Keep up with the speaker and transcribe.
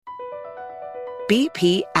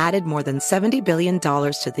BP added more than $70 billion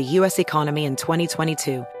to the U.S. economy in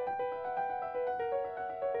 2022.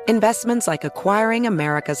 Investments like acquiring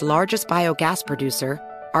America's largest biogas producer,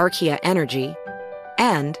 Archaea Energy,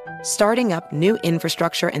 and starting up new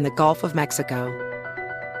infrastructure in the Gulf of Mexico.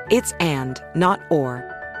 It's and, not or.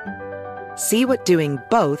 See what doing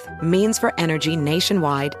both means for energy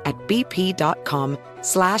nationwide at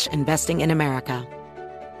bp.com/investing in America.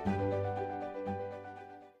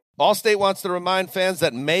 Allstate wants to remind fans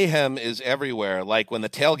that mayhem is everywhere, like when the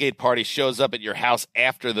tailgate party shows up at your house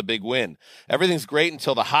after the big win. Everything's great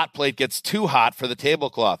until the hot plate gets too hot for the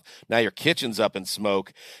tablecloth. Now your kitchen's up in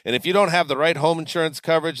smoke. And if you don't have the right home insurance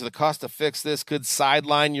coverage, the cost to fix this could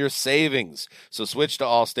sideline your savings. So switch to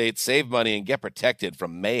Allstate, save money, and get protected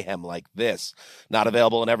from mayhem like this. Not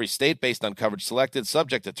available in every state based on coverage selected,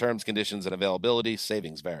 subject to terms, conditions, and availability.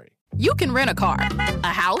 Savings vary. You can rent a car,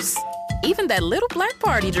 a house, even that little black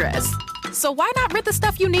party dress. So why not rent the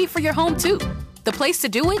stuff you need for your home, too? The place to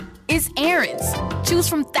do it is Aaron's. Choose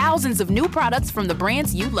from thousands of new products from the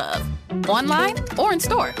brands you love, online or in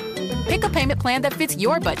store. Pick a payment plan that fits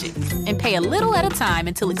your budget and pay a little at a time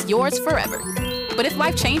until it's yours forever. But if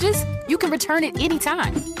life changes, you can return it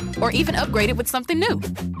anytime or even upgrade it with something new.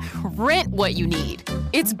 Rent what you need.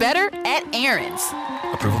 It's better at Aaron's.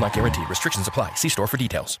 Approval not guaranteed. Restrictions apply. See store for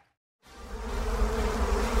details.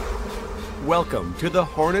 Welcome to the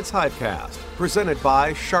Hornets Hivecast, presented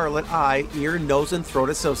by Charlotte Eye, Ear, Nose, and Throat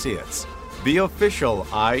Associates, the official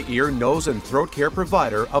eye, ear, nose, and throat care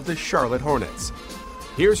provider of the Charlotte Hornets.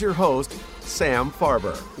 Here's your host, Sam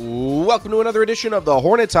Farber. Welcome to another edition of the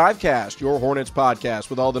Hornets Hivecast, your Hornets podcast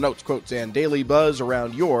with all the notes, quotes, and daily buzz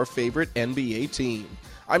around your favorite NBA team.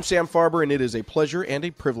 I'm Sam Farber, and it is a pleasure and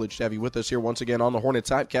a privilege to have you with us here once again on the Hornets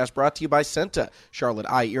Hivecast, brought to you by CENTA, Charlotte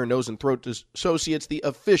Eye, Ear, Nose, and Throat Associates, the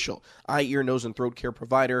official eye, ear, nose, and throat care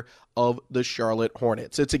provider of the Charlotte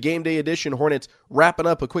Hornets. It's a game day edition. Hornets wrapping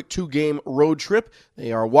up a quick 2-game road trip.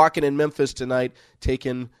 They are walking in Memphis tonight,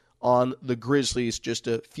 taking on the Grizzlies, just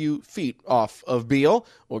a few feet off of Beale.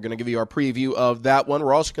 We're going to give you our preview of that one.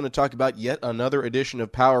 We're also going to talk about yet another edition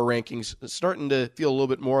of Power Rankings. It's starting to feel a little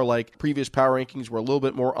bit more like previous Power Rankings were a little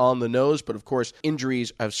bit more on the nose, but of course,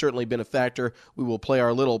 injuries have certainly been a factor. We will play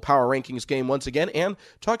our little Power Rankings game once again and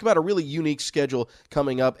talk about a really unique schedule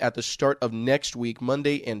coming up at the start of next week,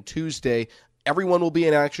 Monday and Tuesday. Everyone will be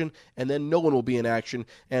in action, and then no one will be in action,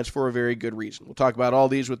 and it's for a very good reason. We'll talk about all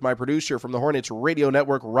these with my producer from the Hornets Radio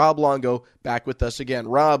Network, Rob Longo, back with us again.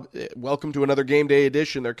 Rob, welcome to another Game Day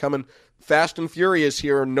edition. They're coming fast and furious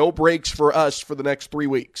here. No breaks for us for the next 3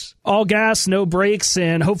 weeks. All gas, no breaks,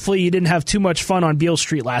 and hopefully you didn't have too much fun on Beale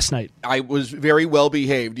Street last night. I was very well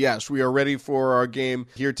behaved, yes. We are ready for our game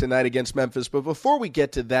here tonight against Memphis. But before we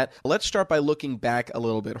get to that, let's start by looking back a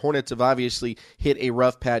little bit. Hornets have obviously hit a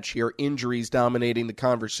rough patch here. Injuries dominating the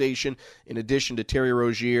conversation, in addition to Terry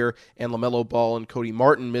Rozier and LaMelo Ball and Cody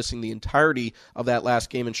Martin missing the entirety of that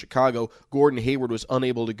last game in Chicago. Gordon Hayward was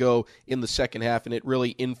unable to go in the second half, and it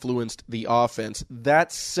really influenced the offense.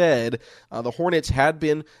 That said, the Hornets had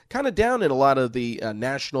been kind of down in a lot of the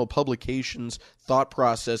national publications' thought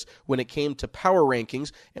process when it came to power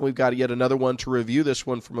rankings, and we've got yet another one to review, this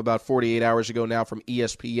one from about 48 hours ago now from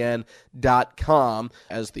ESPN.com.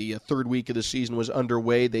 As the third week of the season was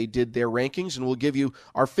underway, they did their rankings, and we'll give you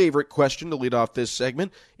our favorite question to lead off this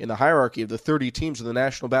segment. In the hierarchy of the 30 teams of the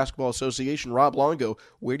National Basketball Association, Rob Longo,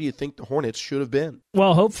 where do you think the Hornets should have been?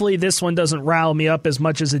 Well, hopefully this one doesn't rile me up as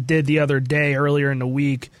much as it did the other day earlier in the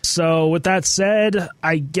week. So with that said,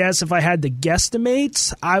 I guess if I had to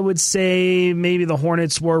guesstimate, I would say maybe the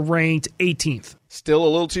Hornets were ranked 18th. Still a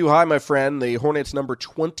little too high, my friend. The Hornets number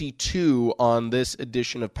 22 on this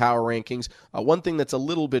edition of Power Rankings. One thing that's a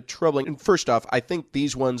little bit troubling, and first off, I think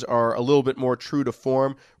these ones are a little bit more true to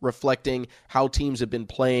form, reflecting how teams have been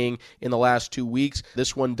playing in the last 2 weeks.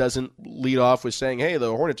 This one doesn't lead off with saying, hey,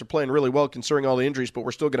 the Hornets are playing really well considering all the injuries, but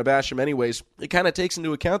we're still going to bash them anyways. It kind of takes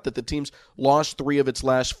into account that the team's lost 3 of its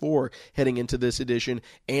last 4 heading into this edition,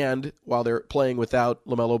 and while they're playing without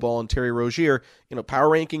LaMelo Ball and Terry Rozier, Power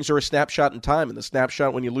Rankings are a snapshot in time, and the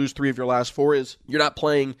snapshot when you lose 3 of your last 4 is you're not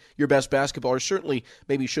playing your best basketball, or certainly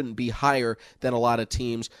maybe shouldn't be higher than a lot of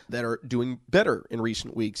teams that are doing better in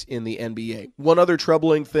recent weeks in the NBA. One other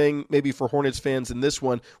troubling thing maybe for Hornets fans in this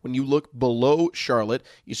one, when you look below Charlotte,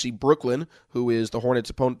 you see Brooklyn, who is the Hornets'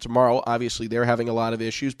 opponent tomorrow. Obviously, they're having a lot of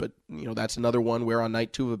issues, but that's another one where on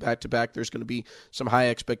night 2 of a back-to-back, there's going to be some high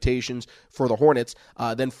expectations for the Hornets.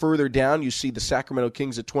 Then further down, you see the Sacramento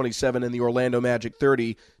Kings at 27 and the Orlando Magic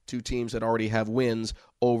 30, 2 teams that already have wins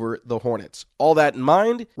over the Hornets. All that in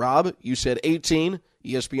mind, Rob, you said 18.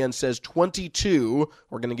 ESPN says 22.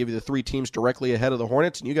 We're going to give you the three teams directly ahead of the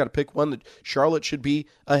Hornets, and you got to pick one that Charlotte should be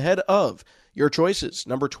ahead of. Your choices: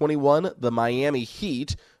 number 21, the Miami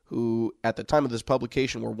Heat, who at the time of this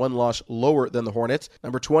publication were one loss lower than the Hornets.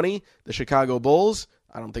 Number 20, the Chicago Bulls.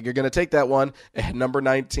 I don't think you're going to take that one. And number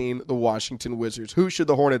 19, the Washington Wizards. Who should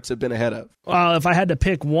the Hornets have been ahead of? Well, if I had to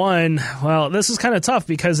pick one, well, this is kind of tough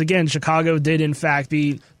because, again, Chicago did, in fact,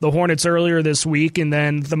 beat the Hornets earlier this week, and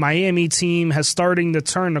then the Miami team has starting to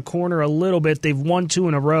turn the corner a little bit. They've won 2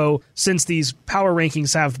 in a row since these power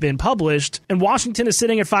rankings have been published, and Washington is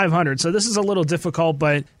sitting at 500, so this is a little difficult,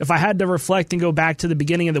 but if I had to reflect and go back to the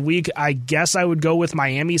beginning of the week, I guess I would go with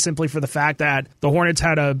Miami simply for the fact that the Hornets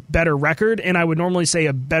had a better record, and I would normally say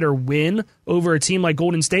a better win over a team like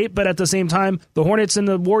Golden State, but at the same time, the Hornets and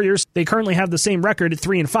the Warriors, they currently have the same record at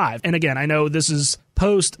 3-5. And again, I know this is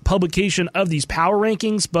post-publication of these power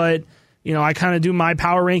rankings, but I kind of do my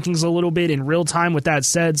power rankings a little bit in real time with that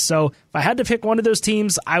said. So if I had to pick one of those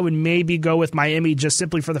teams, I would maybe go with Miami just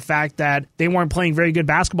simply for the fact that they weren't playing very good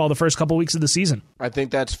basketball the first couple weeks of the season. I think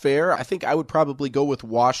that's fair. I think I would probably go with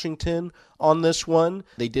Washington on this one.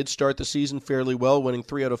 They did start the season fairly well, winning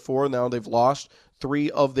 3 out of 4. Now they've lost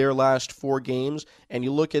 3 of their last 4 games, and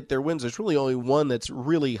you look at their wins, there's really only one that's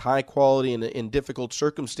really high quality in difficult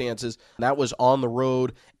circumstances, and that was on the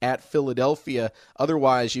road at Philadelphia.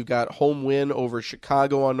 Otherwise, you've got home win over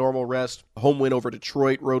Chicago on normal rest, home win over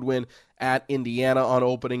Detroit, road win at Indiana on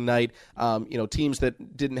opening night, teams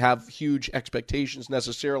that didn't have huge expectations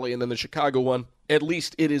necessarily, and then the Chicago one, at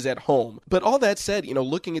least it is at home. But all that said,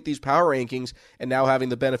 looking at these power rankings and now having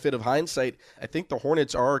the benefit of hindsight, I think the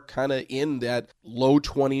Hornets are kind of in that low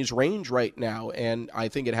 20s range right now, and I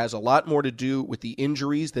think it has a lot more to do with the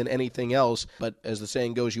injuries than anything else. But as the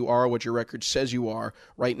saying goes, you are what your record says you are.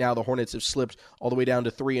 Right now, the Hornets have slipped all the way down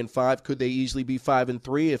to 3-5. Could they easily be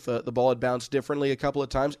 5-3 if the ball had bounced differently a couple of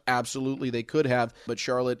times? Absolutely, they could have. But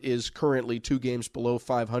Charlotte is currently 2 games below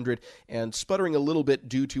 500 and sputtering a little bit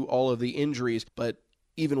due to all of the injuries. But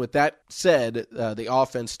even with that said, the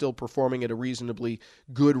offense still performing at a reasonably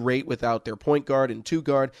good rate without their point guard and 2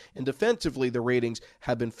 guard, and defensively the ratings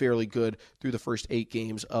have been fairly good through the first 8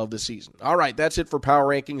 games of the season. All right, that's it for power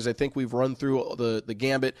rankings. I think we've run through the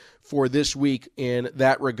gambit for this week in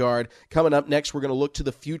that regard. Coming up next, we're going to look to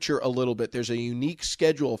the future a little bit. There's a unique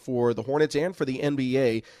schedule for the Hornets and for the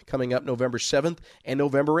NBA coming up November 7th and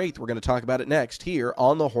November 8th. We're going to talk about it next here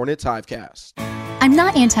on the Hornets Hivecast. I'm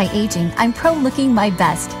not anti-aging. I'm pro-looking my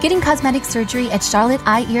best. Getting cosmetic surgery at Charlotte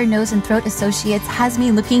Eye, Ear, Nose, and Throat Associates has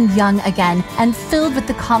me looking young again and filled with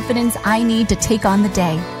the confidence I need to take on the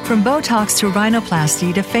day. From Botox to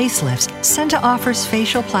rhinoplasty to facelifts, Senta offers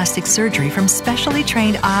facial plastic surgery from specially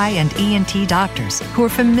trained eye and ENT doctors who are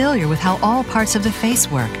familiar with how all parts of the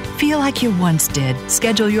face work. Feel like you once did.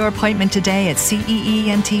 Schedule your appointment today at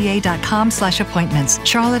ceenta.com/appointments.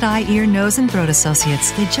 Charlotte Eye, Ear, Nose, and Throat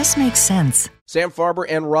Associates. They just make sense. Sam Farber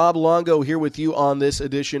and Rob Longo here with you on this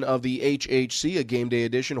edition of the HHC, a game day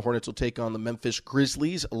edition. Hornets will take on the Memphis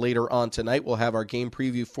Grizzlies later on tonight. We'll have our game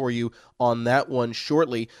preview for you on that one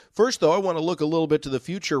shortly. First, though, I want to look a little bit to the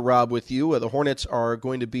future, Rob, with you. The Hornets are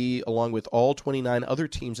going to be, along with all 29 other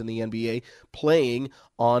teams in the NBA, playing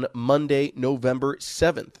on Monday, November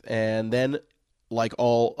 7th. And then, like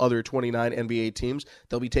all other 29 NBA teams,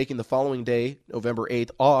 they'll be taking the following day, November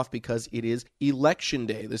 8th, off because it is Election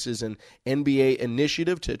Day. This is an NBA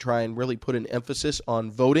initiative to try and really put an emphasis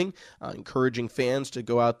on voting, encouraging fans to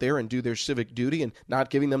go out there and do their civic duty and not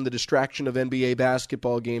giving them the distraction of NBA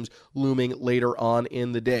basketball games looming later on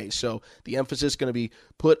in the day. So the emphasis is going to be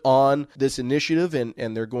put on this initiative,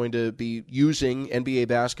 and they're going to be using NBA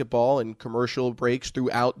basketball and commercial breaks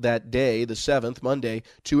throughout that day, the 7th, Monday,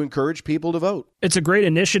 to encourage people to vote. It's a great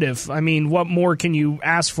initiative. I mean, what more can you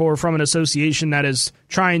ask for from an association that is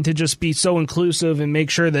trying to just be so inclusive and make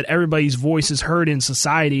sure that everybody's voice is heard in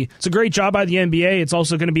society? It's a great job by the NBA. It's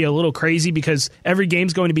also going to be a little crazy because every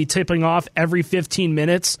game's going to be tipping off every 15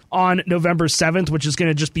 minutes on November 7th, which is going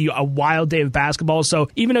to just be a wild day of basketball. So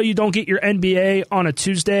even though you don't get your NBA on a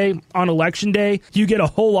Tuesday on Election Day, you get a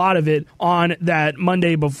whole lot of it on that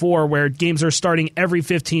Monday before where games are starting every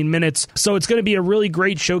 15 minutes. So it's going to be a really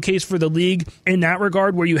great showcase for the league in that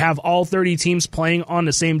regard, where you have all 30 teams playing on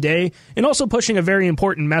the same day, and also pushing a very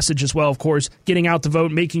important message as well, of course, getting out the vote,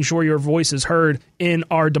 making sure your voice is heard in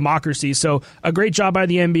our democracy. So a great job by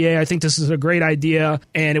the NBA. I think this is a great idea,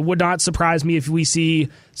 and it would not surprise me if we see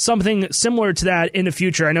something similar to that in the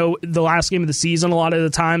future. I know the last game of the season, a lot of the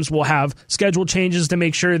times we'll have schedule changes to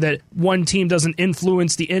make sure that one team doesn't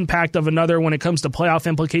influence the impact of another when it comes to playoff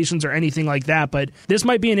implications or anything like that. But this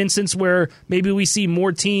might be an instance where maybe we see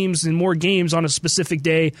more teams and more games on a specific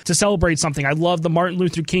day to celebrate something. I love the Martin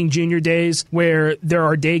Luther King Jr. days where there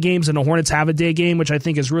are day games and the Hornets have a day game, which I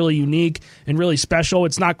think is really unique and really special.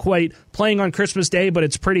 It's not quite playing on Christmas Day, but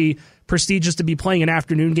it's pretty prestigious to be playing an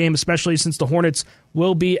afternoon game, especially since the Hornets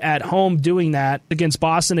will be at home doing that against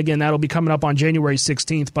Boston. Again, that'll be coming up on January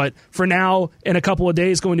 16th. But for now, in a couple of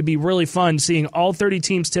days, going to be really fun seeing all 30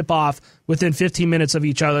 teams tip off within 15 minutes of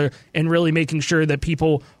each other and really making sure that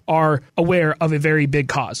people are aware of a very big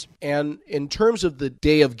cause. And in terms of the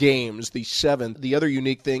day of games, the 7th, the other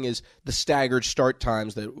unique thing is the staggered start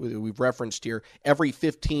times that we've referenced here. Every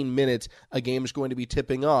 15 minutes, a game is going to be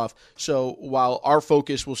tipping off. So while our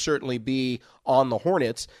focus will certainly be on the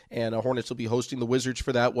Hornets, and Hornets will be hosting the Wizards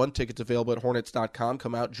for that one. Tickets available at Hornets.com.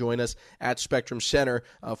 Come out, join us at Spectrum Center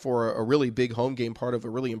for a really big home game, part of a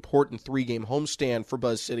really important 3-game homestand for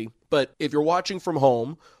Buzz City. But if you're watching from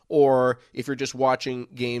home, or if you're just watching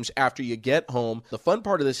games after you get home, the fun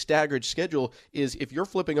part of this staggered schedule is if you're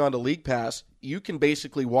flipping onto League Pass, you can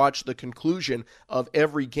basically watch the conclusion of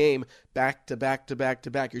every game back to back to back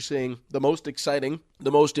to back. You're seeing the most exciting,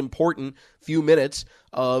 the most important few minutes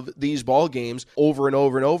of these ball games over and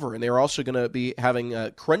over and over. And they're also going to be having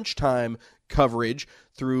crunch time coverage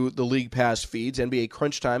through the League Pass feeds. NBA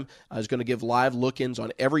Crunch Time is going to give live look-ins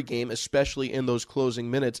on every game, especially in those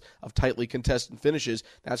closing minutes of tightly contested finishes.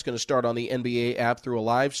 That's going to start on the NBA app through a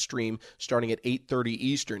live stream starting at 8:30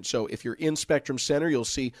 Eastern. So if you're in Spectrum Center, you'll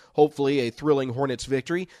see hopefully a thrilling Hornets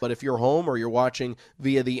victory. But if you're home or you're watching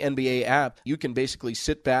via the NBA app, you can basically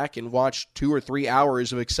sit back and watch 2 or 3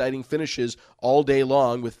 hours of exciting finishes all day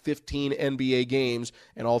long with 15 NBA games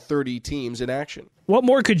and all 30 teams in action. What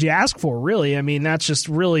more could you ask for, really? I mean, that's just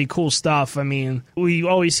really cool stuff. I mean, we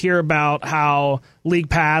always hear about how League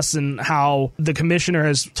Pass and how the commissioner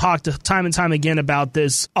has talked time and time again about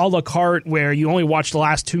this a la carte where you only watch the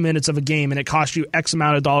last 2 minutes of a game and it costs you X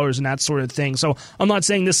amount of dollars and that sort of thing. So I'm not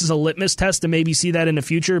saying this is a litmus test to maybe see that in the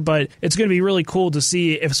future, but it's going to be really cool to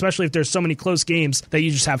see, especially if there's so many close games that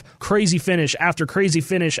you just have crazy finish after crazy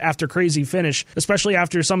finish after crazy finish, especially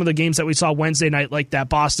after some of the games that we saw Wednesday night, like that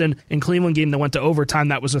Boston and Cleveland game that went to overtime.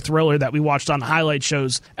 That was a thriller that we watched on the highlight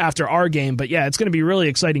shows after our game. But yeah, it's going to be really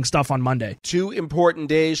exciting stuff on Monday. 2 important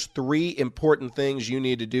days, 3 important things you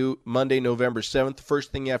need to do Monday, November 7th. The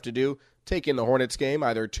first thing you have to do, take in the Hornets game.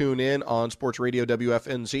 Either tune in on Sports Radio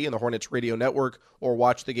WFNZ and the Hornets Radio Network, or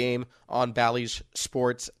watch the game on Bally's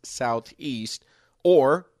Sports Southeast.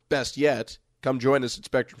 Or, best yet, come join us at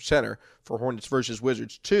Spectrum Center for Hornets versus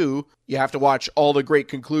Wizards 2. You have to watch all the great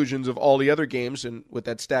conclusions of all the other games, and with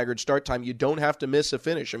that staggered start time, you don't have to miss a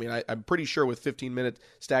finish. I mean, I'm pretty sure with 15-minute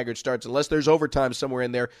staggered starts, unless there's overtime somewhere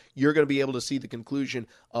in there, you're going to be able to see the conclusion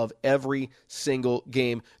of every single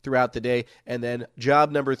game throughout the day. And then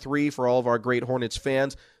job number 3 for all of our great Hornets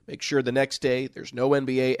fans, make sure the next day there's no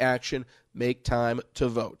NBA action. Make time to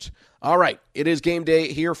vote. All right, it is game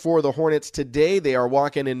day here for the Hornets today. They are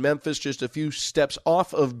walking in Memphis, just a few steps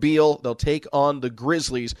off of Beale. They'll take on the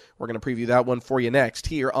Grizzlies. We're going to preview that one for you next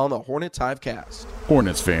here on the Hornets Hivecast.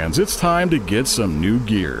 Hornets fans, it's time to get some new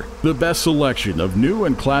gear. The best selection of new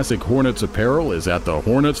and classic Hornets apparel is at the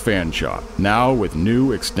Hornets Fan Shop, now with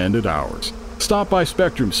new extended hours. Stop by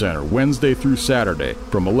Spectrum Center Wednesday through Saturday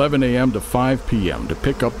from 11 a.m. to 5 p.m. to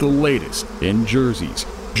pick up the latest in jerseys,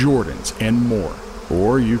 Jordans, and more.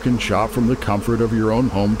 Or you can shop from the comfort of your own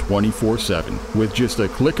home 24/7 with just a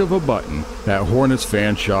click of a button at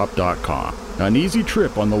HornetsFanshop.com. An easy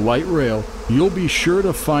trip on the light rail, you'll be sure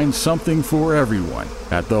to find something for everyone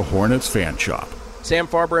at the Hornets Fan Shop. Sam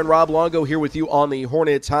Farber and Rob Longo here with you on the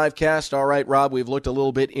Hornets Hivecast. All right, Rob, we've looked a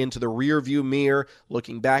little bit into the rearview mirror,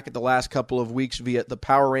 looking back at the last couple of weeks via the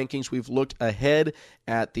power rankings. We've looked ahead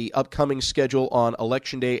at the upcoming schedule on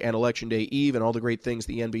Election Day and Election Day Eve and all the great things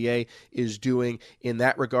the NBA is doing in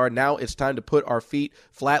that regard. Now it's time to put our feet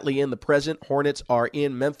flatly in the present. Hornets are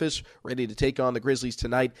in Memphis, ready to take on the Grizzlies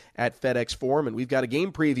tonight at FedEx Forum, and we've got a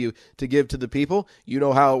game preview to give to the people. You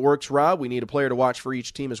know how it works, Rob. We need a player to watch for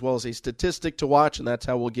each team as well as a statistic to watch, and that's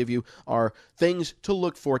how we'll give you our things to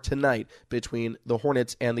look for tonight between the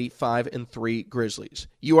Hornets and the 5-3 Grizzlies.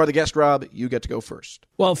 You are the guest, Rob. You get to go first.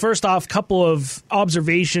 Well, first off, couple of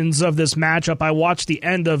observations of this matchup. I watched the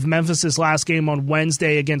end of Memphis' last game on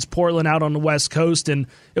Wednesday against Portland out on the West Coast, and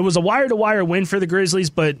it was a wire-to-wire win for the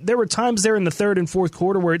Grizzlies, but there were times there in the third and fourth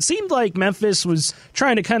quarter where it seemed like Memphis was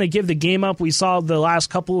trying to kind of give the game up. We saw the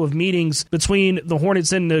last couple of meetings between the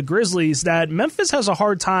Hornets and the Grizzlies that Memphis has a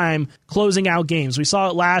hard time closing out games. games. We saw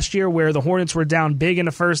it last year where the Hornets were down big in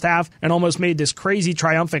the first half and almost made this crazy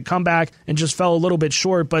triumphant comeback and just fell a little bit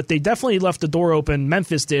short, but they definitely left the door open,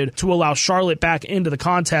 Memphis did, to allow Charlotte back into the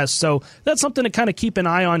contest. So that's something to kind of keep an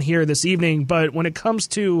eye on here this evening. But when it comes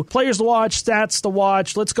to players to watch, stats to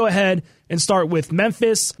watch, let's go ahead and start with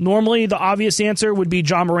Memphis. Normally, the obvious answer would be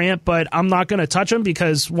Ja Morant, but I'm not going to touch him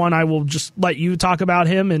because, one, I will just let you talk about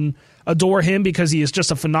him and adore him because he is just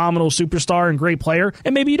a phenomenal superstar and great player.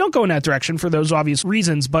 And maybe you don't go in that direction for those obvious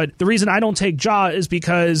reasons, but the reason I don't take Ja is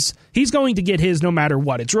because he's going to get his no matter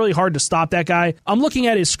what. It's really hard to stop that guy. I'm looking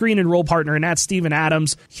at his screen and roll partner, and that's Steven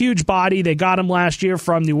Adams. Huge body. They got him last year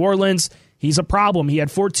from New Orleans. He's a problem. He had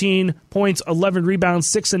 14 points, 11 rebounds,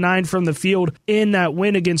 6 and 9 from the field in that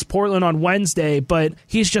win against Portland on Wednesday, but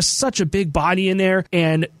he's just such a big body in there,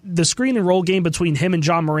 and the screen and roll game between him and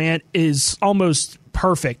Ja Morant is almost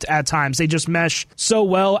perfect at times. They just mesh so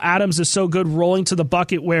well. Adams is so good rolling to the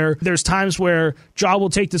bucket where there's times where Ja will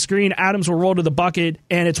take the screen, Adams will roll to the bucket,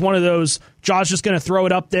 and it's one of those, Ja's just going to throw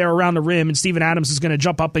it up there around the rim, and Steven Adams is going to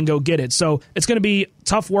jump up and go get it. So it's going to be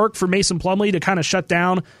tough work for Mason Plumlee to kind of shut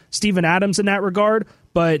down Steven Adams in that regard,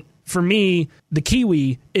 but for me, the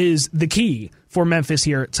Kiwi is the key for Memphis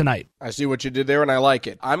here tonight. I see what you did there, and I like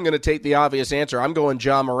it. I'm going to take the obvious answer. I'm going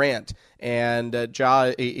Ja Morant. And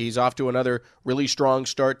Ja, he's off to another really strong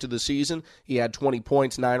start to the season. He had 20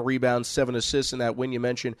 points, 9 rebounds, 7 assists in that win you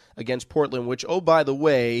mentioned against Portland, which, oh, by the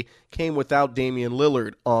way, came without Damian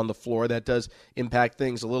Lillard on the floor. That does impact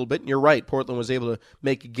things a little bit. And you're right, Portland was able to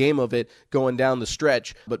make a game of it going down the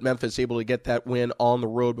stretch, but Memphis able to get that win on the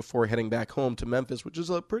road before heading back home to Memphis, which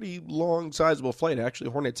is a pretty long, sizable flight.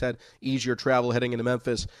 Actually, Hornets had easier travel heading into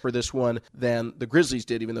Memphis for this one than the Grizzlies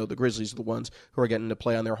did, even though the Grizzlies are the ones who are getting to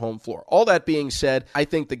play on their home floor. All that being said, I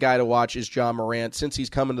think the guy to watch is Ja Morant. Since he's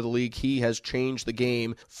come into the league, he has changed the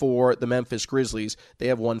game for the Memphis Grizzlies. They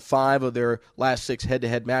have won 5 of their last 6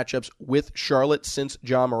 head-to-head matchups with Charlotte since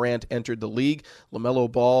Ja Morant entered the league.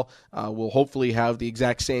 LaMelo Ball will hopefully have the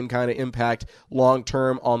exact same kind of impact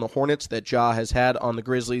long-term on the Hornets that Ja has had on the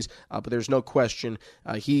Grizzlies, but there's no question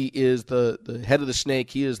he is the head of the snake.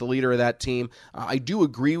 He is the leader of that team. I do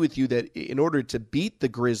agree with you that in order to beat the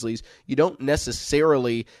Grizzlies, you don't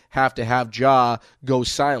necessarily have to have Ja go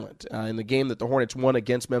silent. In the game that the Hornets won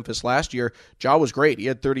against Memphis last year, Ja was great. He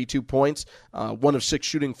had 32 points, 1 of 6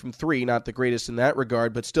 shooting from 3, not the greatest in that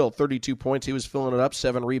regard, but still 32 points. He was filling it up,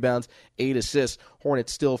 7 rebounds, 8 assists.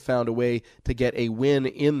 Hornets still found a way to get a win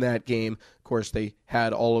in that game. Of course, they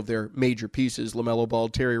had all of their major pieces, LaMelo Ball,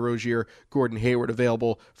 Terry Rozier, Gordon Hayward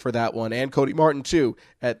available for that one, and Cody Martin, too,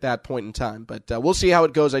 at that point in time. But we'll see how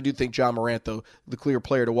it goes. I do think Ja Morant, though, the clear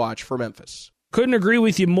player to watch for Memphis. Couldn't agree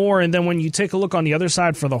with you more. And then when you take a look on the other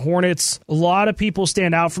side for the Hornets, a lot of people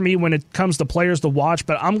stand out for me when it comes to players to watch,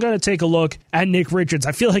 but I'm going to take a look at Nick Richards.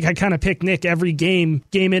 I feel like I kind of pick Nick every game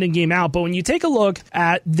in and game out, but when you take a look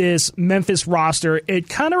at this Memphis roster, it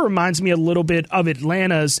kind of reminds me a little bit of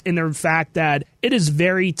Atlanta's in the fact that it is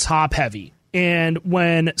very top heavy. And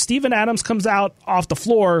when Steven Adams comes out off the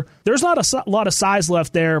floor, there's not a lot of size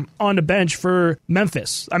left there on the bench for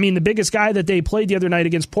Memphis. I mean, the biggest guy that they played the other night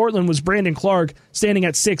against Portland was Brandon Clark, standing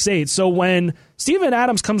at 6'8". So when Steven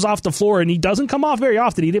Adams comes off the floor, and he doesn't come off very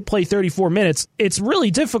often, he did play 34 minutes, it's really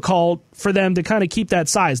difficult for them to kind of keep that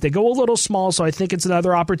size. They go a little small, so I think it's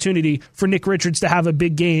another opportunity for Nick Richards to have a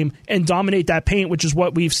big game and dominate that paint, which is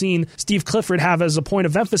what we've seen Steve Clifford have as a point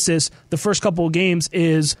of emphasis the first couple of games,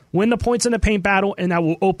 is win the points in the paint battle, and that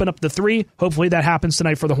will open up the 3. Hopefully that happens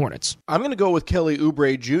tonight for the Hornets. I'm going to go with Kelly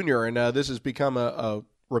Oubre Jr., and this has become a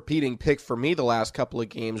repeating pick for me the last couple of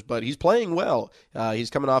games, but he's playing well. He's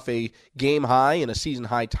coming off a game high and a season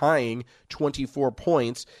high tying 24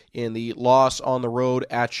 points in the loss on the road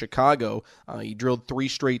at Chicago. He drilled 3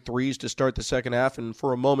 straight threes to start the second half, and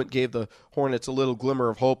for a moment gave the Hornets a little glimmer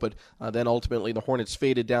of hope, but then ultimately the Hornets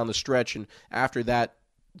faded down the stretch, and after that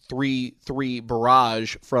 3-3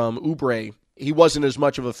 barrage from Oubre, he wasn't as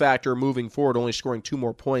much of a factor moving forward, only scoring 2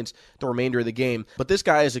 more points the remainder of the game. But this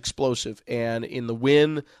guy is explosive, and in the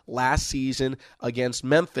win last season against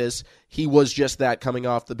Memphis, he was just that coming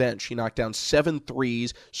off the bench. He knocked down 7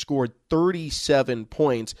 threes, scored 37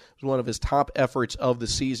 points. It was one of his top efforts of the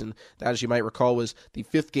season. That, as you might recall, was the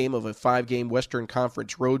 5th game of a 5-game Western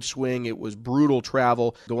Conference road swing. It was brutal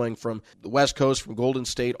travel going from the West Coast, from Golden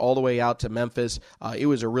State, all the way out to Memphis. It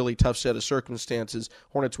was a really tough set of circumstances.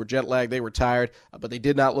 Hornets were jet lagged. They were tired, but they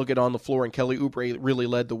did not look it on the floor, and Kelly Oubre really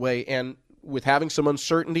led the way. And with having some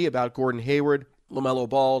uncertainty about Gordon Hayward, LaMelo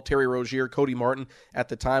Ball, Terry Rozier, Cody Martin at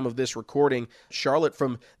the time of this recording, Charlotte,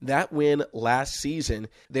 from that win last season,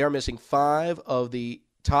 they are missing 5 of the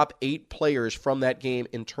top 8 players from that game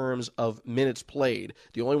in terms of minutes played.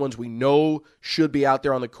 The only ones we know should be out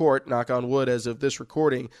there on the court, knock on wood as of this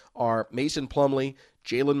recording, are Mason Plumlee,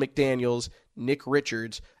 Jalen McDaniels, Nick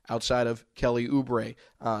Richards, outside of Kelly Oubre.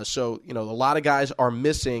 So, a lot of guys are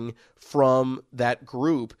missing from that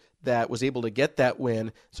group that was able to get that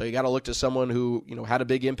win. So you got to look to someone who, had a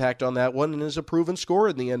big impact on that one and is a proven scorer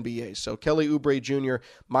in the NBA. So Kelly Oubre Jr.,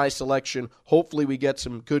 my selection. Hopefully we get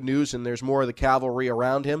some good news and there's more of the cavalry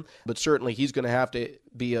around him, but certainly he's going to have to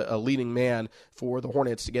be a leading man for the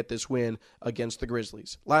Hornets to get this win against the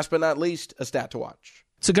Grizzlies. Last but not least, a stat to watch.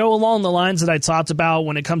 To go along the lines that I talked about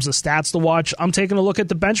when it comes to stats to watch, I'm taking a look at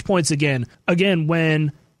the bench points again. Again,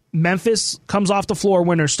 when Memphis comes off the floor,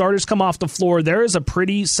 when their starters come off the floor, there is a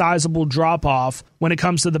pretty sizable drop-off when it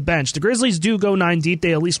comes to the bench. The Grizzlies do go 9 deep.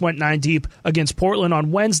 They at least went 9 deep against Portland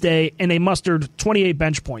on Wednesday, and they mustered 28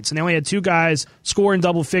 bench points. And they only had 2 guys scoring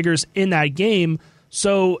double figures in that game.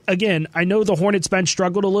 So, again, I know the Hornets bench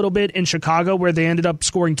struggled a little bit in Chicago where they ended up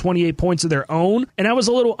scoring 28 points of their own, and that was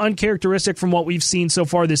a little uncharacteristic from what we've seen so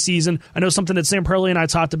far this season. I know something that Sam Perley and I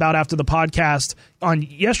talked about after the podcast on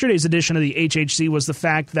yesterday's edition of the HHC was the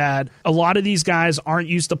fact that a lot of these guys aren't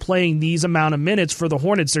used to playing these amount of minutes for the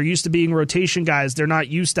Hornets. They're used to being rotation guys. They're not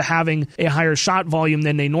used to having a higher shot volume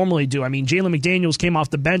than they normally do. I mean, Jalen McDaniels came off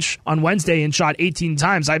the bench on Wednesday and shot 18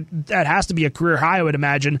 times. That has to be a career high, I would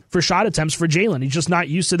imagine, for shot attempts for Jalen. He's just not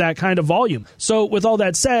used to that kind of volume. So with all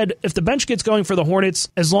that said, if the bench gets going for the Hornets,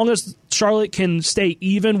 as long as Charlotte can stay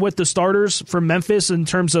even with the starters for Memphis in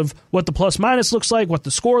terms of what the plus-minus looks like, what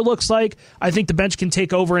the score looks like, I think the bench can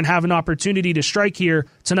take over and have an opportunity to strike here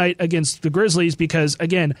tonight against the Grizzlies because,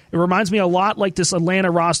 again, it reminds me a lot like this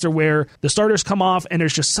Atlanta roster where the starters come off and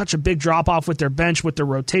there's just such a big drop-off with their bench, with their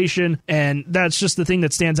rotation, and that's just the thing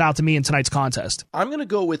that stands out to me in tonight's contest. I'm going to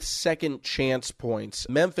go with second chance points.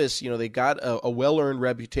 Memphis, they got a well-earned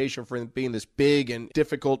reputation for being this big and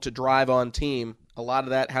difficult to drive on team. A lot of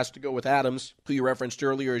that has to go with Adams, who you referenced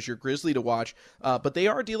earlier as your Grizzly to watch. But they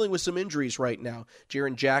are dealing with some injuries right now.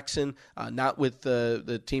 Jaren Jackson, not with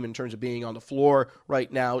the team in terms of being on the floor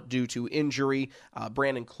right now due to injury.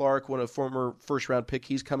 Brandon Clark, one of the former first-round pick,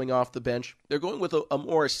 he's coming off the bench. They're going with a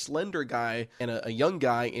more slender guy and a young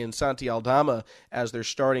guy in Santi Aldama as their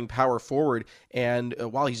starting power forward. And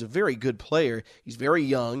while he's a very good player, he's very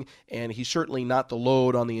young, and he's certainly not the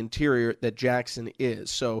load on the interior that Jackson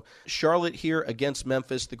is. So Charlotte here against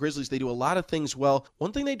Memphis. The Grizzlies, they do a lot of things well.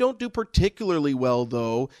 One thing they don't do particularly well,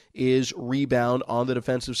 though, is rebound on the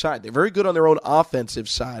defensive side. They're very good on their own offensive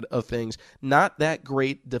side of things, not that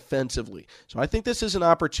great defensively. So I think this is an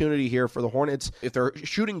opportunity here for the Hornets. If they're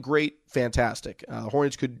shooting great, fantastic.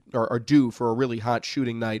 Hornets are due for a really hot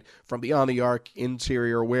shooting night from beyond the arc,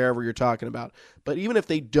 interior, wherever you're talking about. But even if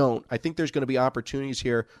they don't, I think there's going to be opportunities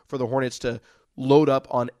here for the Hornets to load up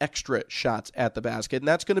on extra shots at the basket, and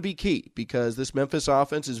that's going to be key because this Memphis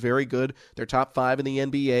offense is very good. They're top 5 in the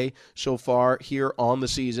NBA so far here on the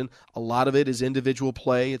season. A lot of it is individual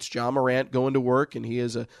play. It's John Morant going to work, and he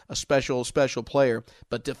is a special player.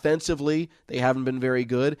 But defensively, they haven't been very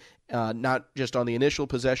good, not just on the initial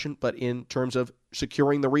possession, but in terms of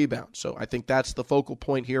securing the rebound. So I think that's the focal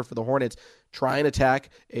point here for the Hornets. Try and attack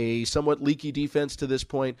a somewhat leaky defense to this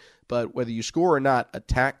point, but whether you score or not,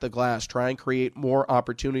 attack the glass. Try and create more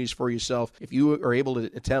opportunities for yourself. If you are able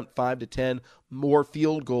to attempt 5 to 10 more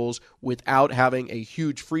field goals without having a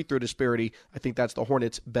huge free throw disparity, I think that's the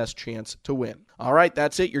Hornets' best chance to win. All right,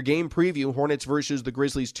 that's it. Your game preview, Hornets versus the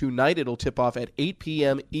Grizzlies tonight. It'll tip off at 8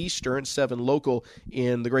 p.m. Eastern, 7 local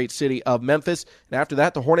in the great city of Memphis. And after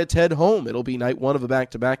that, the Hornets head home. It'll be night 1 of a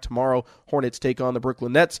back-to-back. Tomorrow, Hornets take on the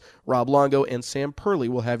Brooklyn Nets. Rob Longo and Sam Perley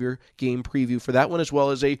will have your game preview for that one, as well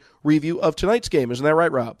as a review of tonight's game. Isn't that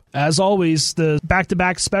right, Rob? As always, the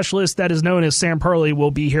back-to-back specialist that is known as Sam Perley will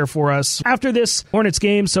be here for us after this Hornets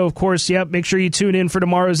game. So, of course, make sure you tune in for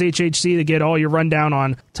tomorrow's HHC to get all your rundown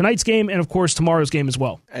on tonight's game and, of course, tomorrow's game as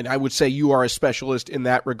well. And I would say you are a specialist in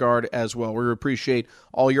that regard as well. We appreciate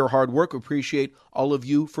all your hard work. We appreciate all of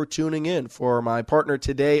you for tuning in. For my partner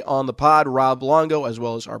today on the pod, Rob Longo, as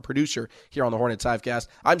well as our producer here on the Hornets Hivecast,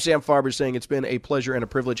 I'm Sam Farber saying it's been a pleasure and a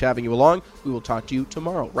privilege having you along. We will talk to you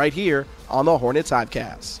tomorrow right here on the Hornets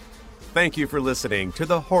Hivecast. Thank you for listening to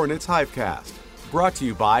the Hornets Hivecast, brought to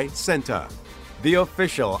you by Senta, the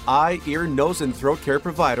official eye, ear, nose, and throat care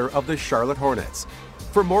provider of the Charlotte Hornets.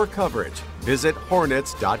 For more coverage, visit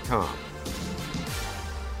hornets.com.